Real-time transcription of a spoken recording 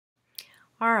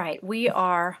All right, we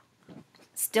are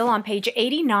still on page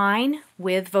 89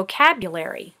 with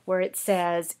vocabulary, where it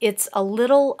says it's a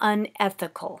little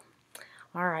unethical.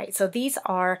 All right, so these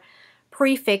are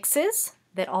prefixes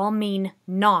that all mean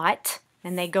not,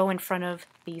 and they go in front of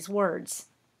these words,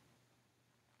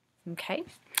 okay,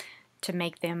 to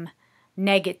make them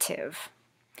negative.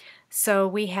 So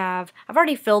we have, I've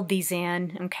already filled these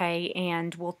in, okay,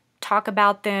 and we'll talk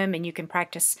about them and you can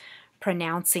practice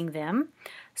pronouncing them.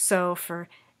 So for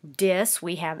dis,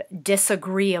 we have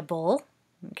disagreeable,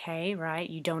 okay, right?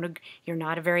 You're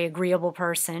not a very agreeable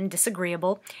person,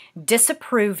 disagreeable.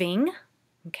 Disapproving,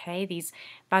 okay, these,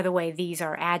 by the way, these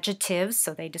are adjectives,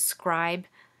 so they describe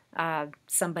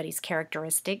somebody's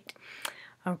characteristic.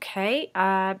 Okay,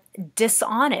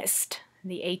 dishonest,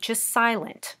 the H is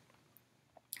silent.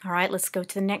 All right, let's go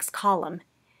to the next column.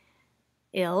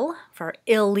 Ill for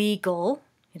illegal,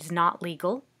 it is not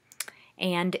legal,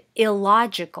 and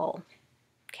illogical.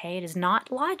 Okay, it is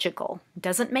not logical, it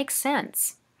doesn't make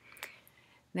sense.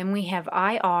 Then we have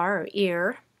IR or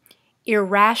ear,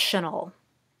 irrational.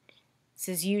 This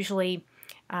is usually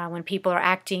when people are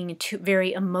acting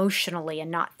very emotionally and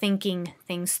not thinking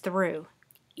things through.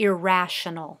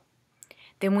 Irrational.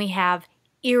 Then we have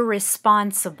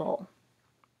irresponsible.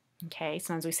 Okay,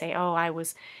 sometimes we say, oh, I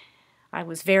was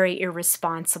very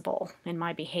irresponsible in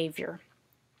my behavior.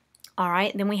 All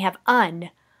right, then we have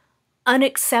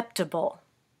unacceptable,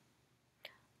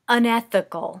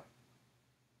 unethical,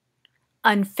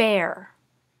 unfair,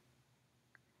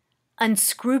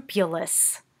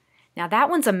 unscrupulous. Now that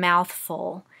one's a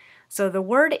mouthful. So the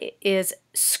word is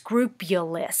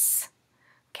scrupulous.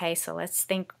 Okay, so let's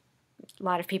think, a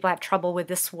lot of people have trouble with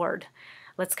this word.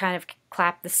 Let's kind of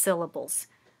clap the syllables.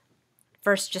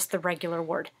 First, just the regular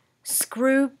word.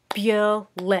 Scrupulous.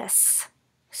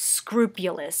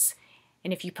 Scrupulous.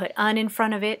 And if you put un in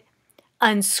front of it,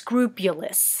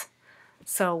 unscrupulous.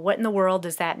 So what in the world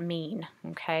does that mean?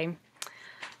 Okay.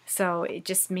 So it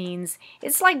just means,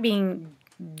 it's like being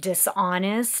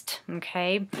dishonest,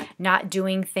 okay? Not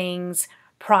doing things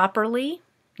properly,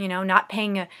 you know, not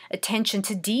paying attention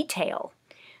to detail.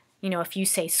 You know, if you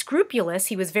say scrupulous,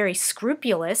 he was very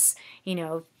scrupulous, you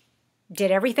know,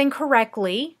 did everything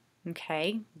correctly,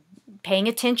 okay, paying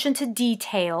attention to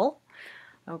detail,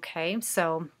 okay,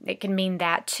 so it can mean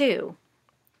that too.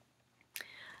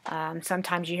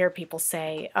 Sometimes you hear people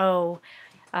say, oh,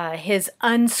 his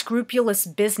unscrupulous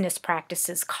business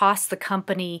practices cost the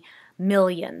company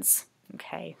millions,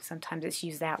 okay, sometimes it's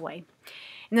used that way.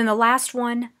 And then the last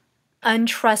one,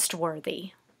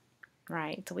 untrustworthy,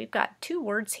 right, so we've got two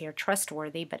words here,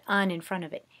 trustworthy, but un in front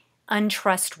of it,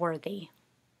 untrustworthy.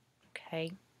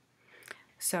 Okay,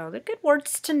 so they're good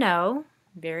words to know,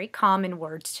 very common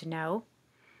words to know.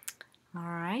 All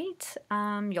right,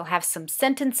 you'll have some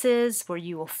sentences where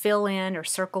you will fill in or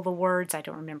circle the words. I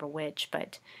don't remember which,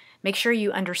 but make sure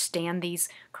you understand these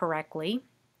correctly.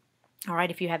 All right,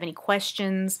 if you have any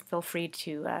questions, feel free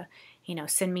to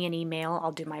send me an email.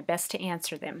 I'll do my best to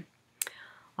answer them.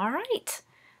 All right,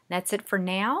 that's it for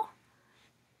now.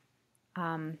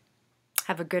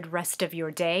 Have a good rest of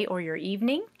your day or your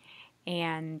evening.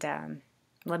 And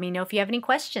let me know if you have any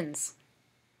questions.